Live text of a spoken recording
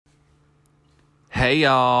Hey,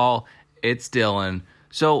 y'all. It's Dylan.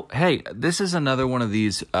 So, hey, this is another one of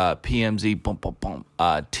these PMZ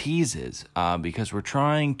teases because we're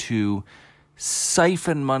trying to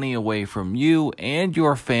siphon money away from you and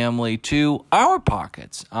your family to our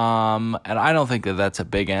pockets. And I don't think that that's a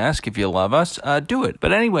big ask. If you love us, do it.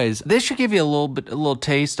 But anyways, this should give you a little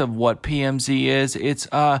taste of what PMZ is. It's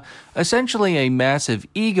essentially a massive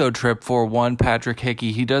ego trip for one Patrick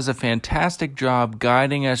Hickey. He does a fantastic job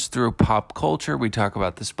guiding us through pop culture. We talk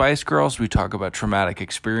about the Spice Girls. We talk about traumatic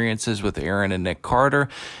experiences with Aaron and Nick Carter.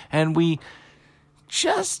 And we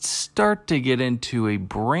just start to get into a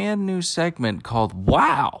brand new segment called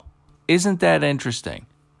Wow, Isn't That Interesting?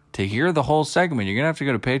 To hear the whole segment, you're going to have to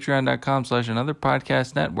go to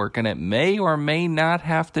patreon.com/anotherpodcastnetwork, and it may or may not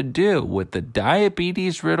have to do with the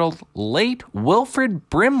diabetes-riddled late Wilfred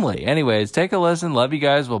Brimley. Anyways, take a listen. Love you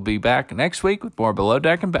guys. We'll be back next week with more Below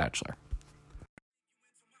Deck and Bachelor.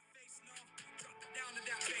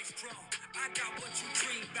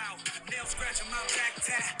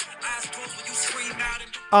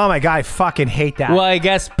 Oh my God, I fucking hate that. Well, I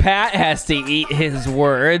guess Pat has to eat his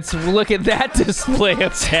words. Look at that display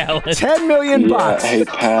of talent. $10 million bucks. Hey,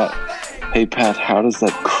 Pat. Hey, Pat, how does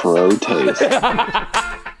that crow taste?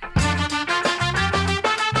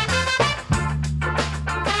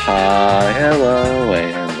 Hi, hello,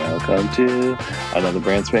 and welcome to another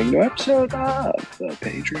brand spanking new episode of the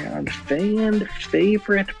Patreon fan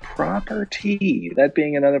favorite property. That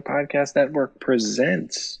being Another Podcast Network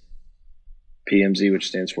presents PMZ, which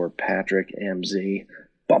stands for Patrick MZ.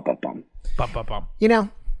 Bum, bum, bum. Bum, bum, bum. You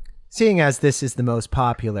know, seeing as this is the most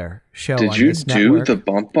popular show on Did you this do network, the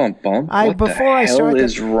bump, bump, bump? What before I the hell start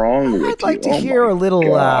is wrong with you? I'd like to hear a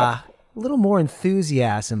little more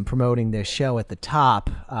enthusiasm promoting this show at the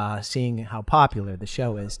top, seeing how popular the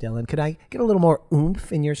show is, Dylan. Could I get a little more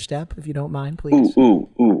oomph in your step, if you don't mind, please? Ooh.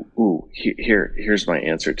 Here's my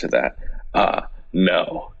answer to that.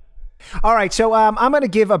 No. All right, so I'm going to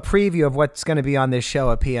give a preview of what's going to be on this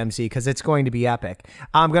show at PMZ because it's going to be epic.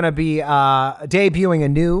 I'm going to be debuting a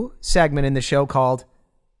new segment in the show called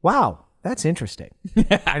Wow, That's Interesting.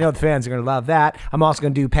 I know the fans are going to love that. I'm also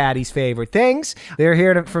going to do Patty's favorite things. They're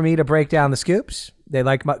here for me to break down the scoops. They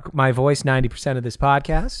like my voice 90% of this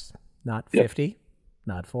podcast, not 50,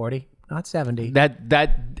 not 40. Not 70. That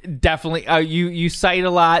definitely, you cite a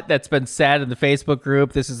lot that's been said in the Facebook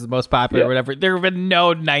group. This is the most popular, whatever. There have been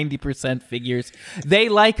no 90% figures. They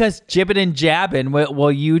like us jibbing and jabbing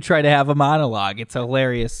while you try to have a monologue. It's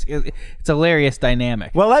hilarious. It's a hilarious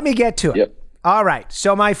dynamic. Well, let me get to it. Yep. All right.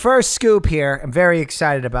 So my first scoop here, I'm very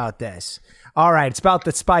excited about this. All right, it's about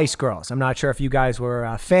the Spice Girls. I'm not sure if you guys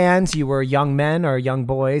were fans. You were young men or young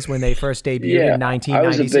boys when they first debuted in 1996. I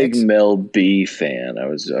was a big Mel B fan. I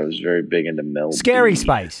was very big into Mel Scary B.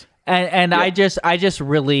 Spice. And I just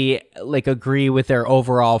really agree with their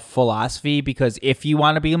overall philosophy because if you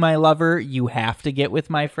want to be my lover, you have to get with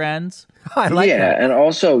my friends. I like that. And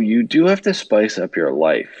also you do have to spice up your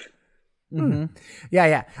life. Mm-hmm.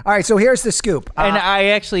 Yeah. All right, so here's the scoop. And I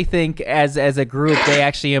actually think as a group, they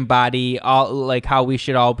actually embody all how we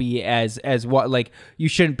should all be as what you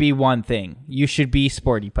shouldn't be one thing. You should be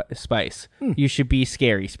sporty Spice. You should be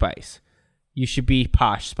scary Spice. You should be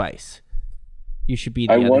posh Spice. You should be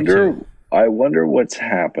the other two. I wonder what's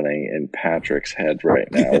happening in Patrick's head right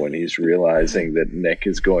now when he's realizing that Nick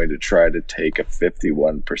is going to try to take a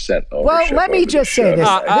 51% ownership. Well, let me just say this.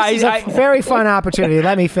 This is a very fun opportunity.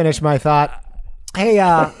 Let me finish my thought. Hey,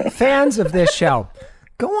 fans of this show,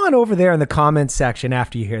 go on over there in the comments section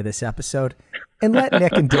after you hear this episode and let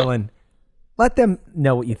Nick and Dylan, let them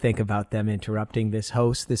know what you think about them interrupting this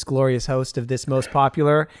glorious host of this most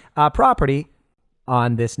popular property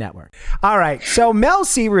on this network. All right, so Mel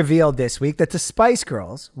C revealed this week that the Spice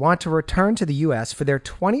Girls want to return to the U.S. for their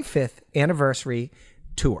 25th anniversary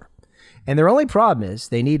tour. And their only problem is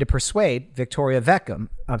they need to persuade Victoria Beckham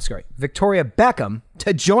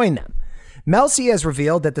to join them. Mel C has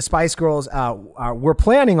revealed that the Spice Girls were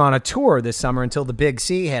planning on a tour this summer until the Big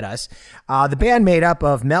C hit us. The band made up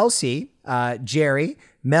of Mel C, Jerry,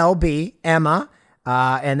 Mel B, Emma,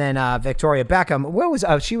 and then Victoria Beckham. What was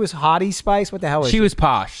she was Hottie Spice? What the hell was she? She was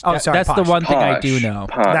posh. Oh, sorry, that's posh. the one thing I do know.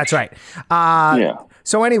 Posh. That's right.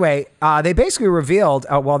 So anyway, they basically revealed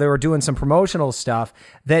while they were doing some promotional stuff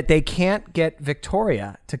that they can't get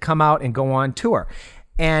Victoria to come out and go on tour.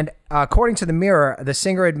 And according to the Mirror, the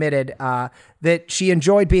singer admitted that she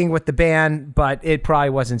enjoyed being with the band, but it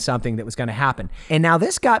probably wasn't something that was going to happen. And now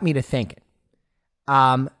this got me to thinking.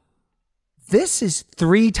 This is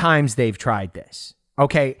 3 times they've tried this.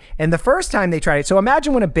 Okay. And the first time they tried it. So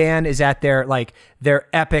imagine when a band is at their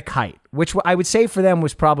epic height, which I would say for them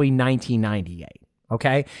was probably 1998.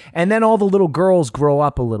 Okay. And then all the little girls grow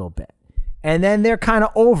up a little bit. And then they're kind of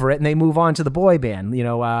over it and they move on to the boy band,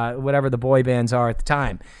 whatever the boy bands are at the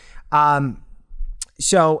time.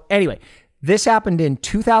 So anyway, this happened in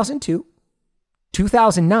 2002,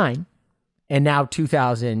 2009, and now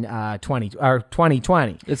 2020 or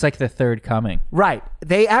 2020. It's like the third coming. Right.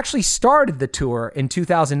 They actually started the tour in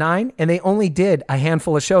 2009 and they only did a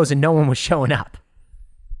handful of shows and no one was showing up.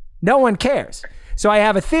 No one cares. So I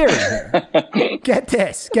have a theory here. Get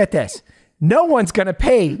this. No one's going to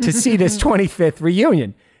pay to see this 25th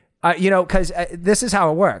reunion. Because this is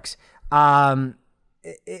how it works.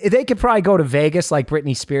 They could probably go to Vegas like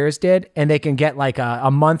Britney Spears did, and they can get like a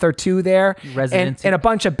month or two there. Residency. And a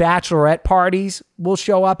bunch of bachelorette parties will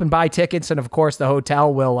show up and buy tickets. And of course, the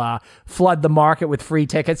hotel will flood the market with free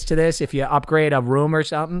tickets to this if you upgrade a room or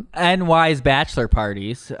something. And wise bachelor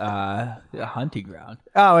parties, a hunting ground.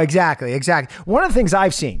 Oh, exactly. One of the things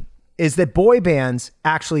I've seen is that boy bands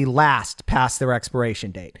actually last past their expiration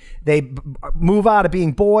date. They move out of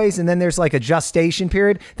being boys, and then there's like a gestation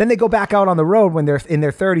period. Then they go back out on the road when they're in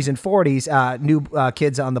their 30s and 40s, new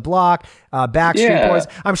Kids on the Block, Backstreet Boys.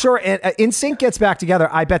 I'm sure NSYNC gets back together.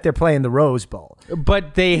 I bet they're playing the Rose Bowl.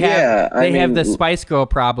 But they have have the Spice Girl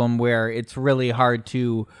problem where it's really hard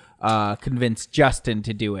to convince Justin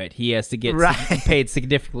to do it. He has to get paid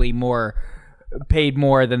significantly more. Paid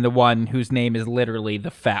more than the one whose name is literally the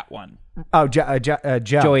fat one. Oh, Joey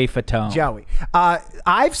Fatone. Joey.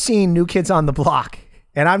 I've seen New Kids on the Block,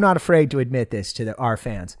 and I'm not afraid to admit this to our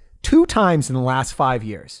fans, 2 times in the last 5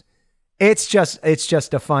 years. It's just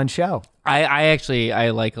a fun show.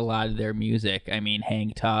 I like a lot of their music. I mean,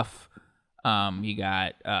 Hang Tough. You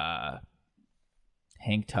got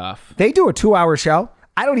Hang Tough. They do a 2-hour show.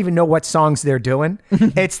 I don't even know what songs they're doing.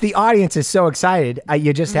 It's the audience is so excited.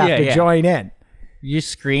 You just have to join in. You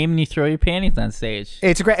scream and you throw your panties on stage.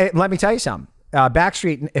 It's great. Let me tell you something.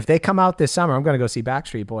 Backstreet, if they come out this summer, I'm going to go see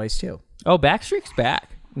Backstreet Boys too. Oh, Backstreet's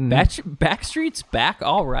back. Backstreet's back.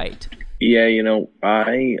 All right. Yeah,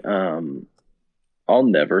 I'll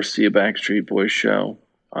never see a Backstreet Boys show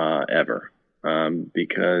ever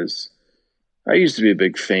because I used to be a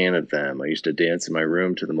big fan of them. I used to dance in my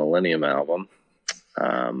room to the Millennium album.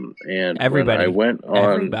 And everybody, when I went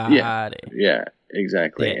on, yeah,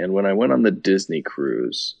 exactly. Yeah. And when I went on the Disney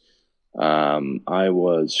cruise, I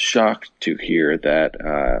was shocked to hear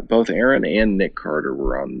that both Aaron and Nick Carter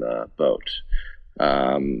were on the boat.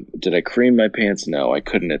 Did I cream my pants? No, I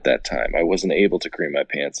couldn't at that time. I wasn't able to cream my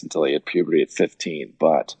pants until I hit puberty at 15.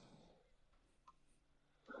 But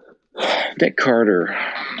Nick Carter,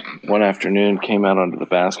 one afternoon, came out onto the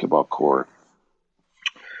basketball court.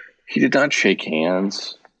 He did not shake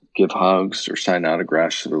hands, give hugs, or sign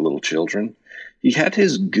autographs to the little children. He had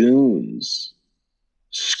his goons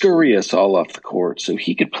scurry us all off the court so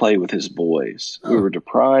he could play with his boys. We were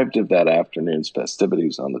deprived of that afternoon's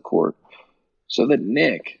festivities on the court so that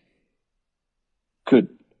Nick could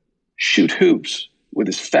shoot hoops with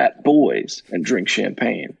his fat boys and drink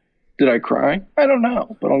champagne. Did I cry? I don't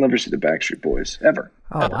know, but I'll never see the Backstreet Boys, ever.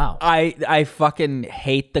 Oh, wow. I fucking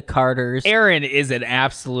hate the Carters. Aaron is an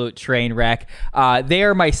absolute train wreck. They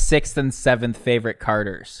are my 6th and 7th favorite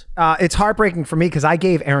Carters. It's heartbreaking for me because I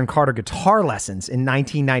gave Aaron Carter guitar lessons in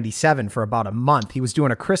 1997 for about a month. He was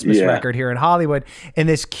doing a Christmas record here in Hollywood, and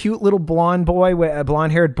this cute little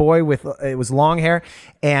blonde-haired boy with it was long hair,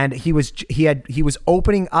 and he was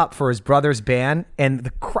opening up for his brother's band,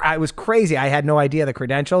 and it was crazy. I had no idea the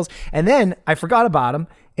credentials, and then I forgot about him.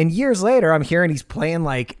 And years later, I'm hearing he's playing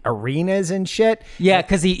like arenas and shit. Yeah,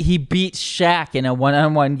 because he beat Shaq in a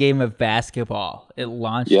one-on-one game of basketball. It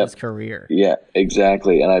launched his career. Yeah,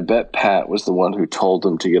 exactly. And I bet Pat was the one who told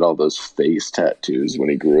him to get all those face tattoos when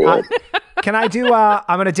he grew up. Can I do?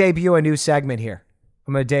 I'm going to debut a new segment here.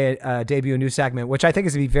 I'm going to debut a new segment, which I think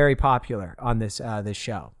is going to be very popular on this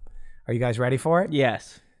show. Are you guys ready for it?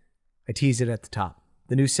 Yes. I teased it at the top.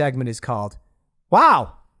 The new segment is called,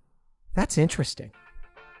 "Wow, that's interesting."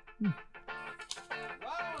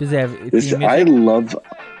 Does it have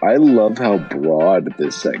I love how broad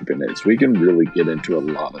this segment is. We can really get into a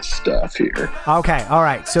lot of stuff here. Okay, all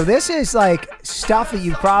right. So this is like stuff that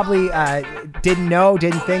you probably didn't know,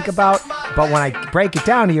 didn't think about, but when I break it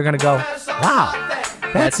down, you're going to go, "Wow,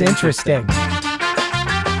 that's interesting."